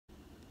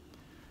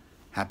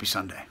Happy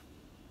Sunday.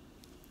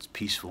 It's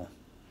peaceful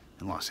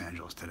in Los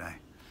Angeles today.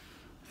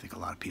 I think a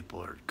lot of people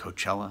are at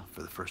Coachella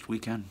for the first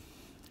weekend.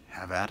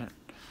 Have at it.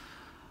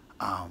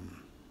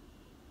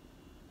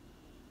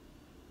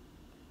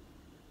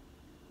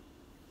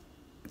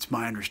 It's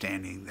my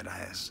understanding that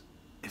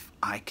if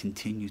I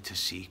continue to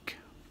seek,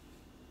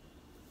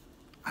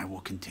 I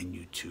will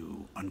continue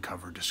to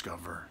uncover,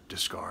 discover,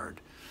 discard,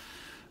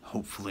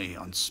 hopefully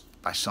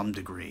by some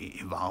degree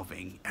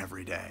evolving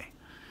every day,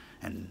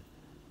 and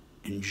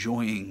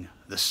enjoying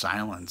the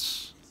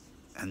silence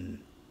and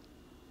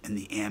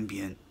the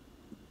ambient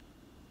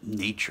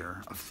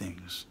nature of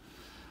things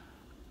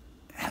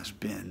has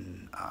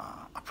been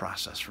a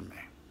process for me,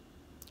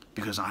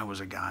 because I was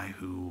a guy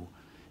who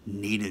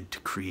needed to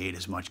create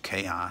as much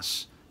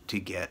chaos to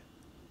get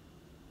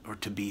or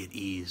to be at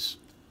ease,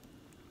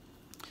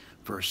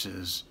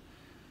 versus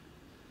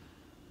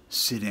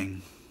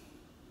sitting,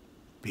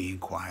 being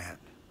quiet,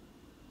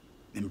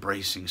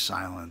 embracing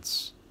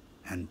silence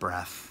and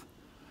breath,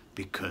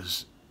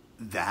 because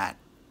that,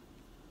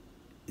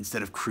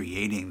 instead of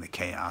creating the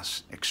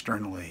chaos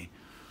externally,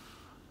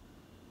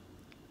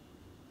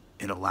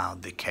 it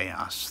allowed the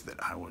chaos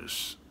that I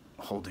was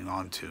holding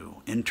on to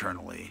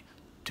internally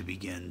to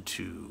begin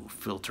to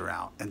filter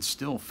out, and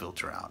still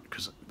filter out,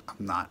 because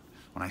I'm not,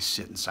 when I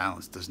sit in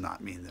silence, does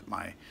not mean that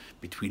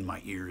between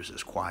my ears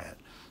is quiet.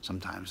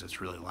 Sometimes it's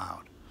really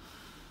loud.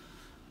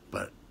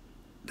 But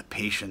the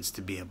patience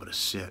to be able to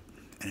sit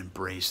and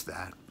embrace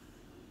that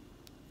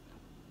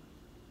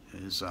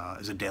is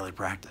a daily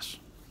practice,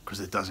 because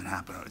it doesn't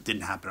happen. It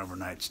didn't happen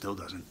overnight. It still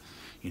doesn't.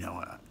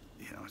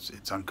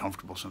 It's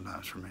uncomfortable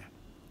sometimes for me.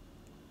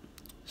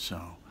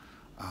 So,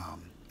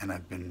 and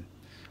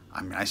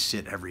I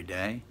sit every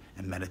day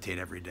and meditate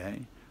every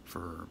day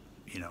for,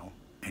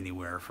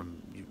 anywhere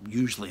from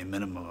usually a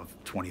minimum of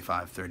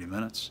 25-30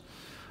 minutes.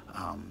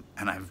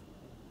 And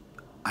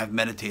I've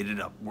meditated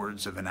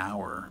upwards of an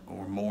hour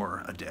or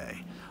more a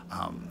day.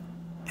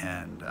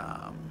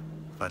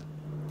 But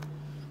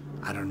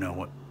I don't know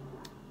what,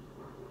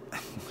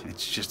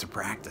 it's just a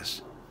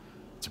practice.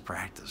 It's a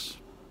practice,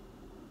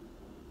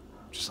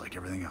 just like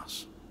everything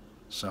else.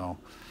 So,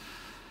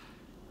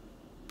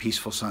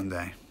 peaceful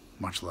Sunday.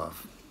 Much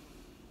love.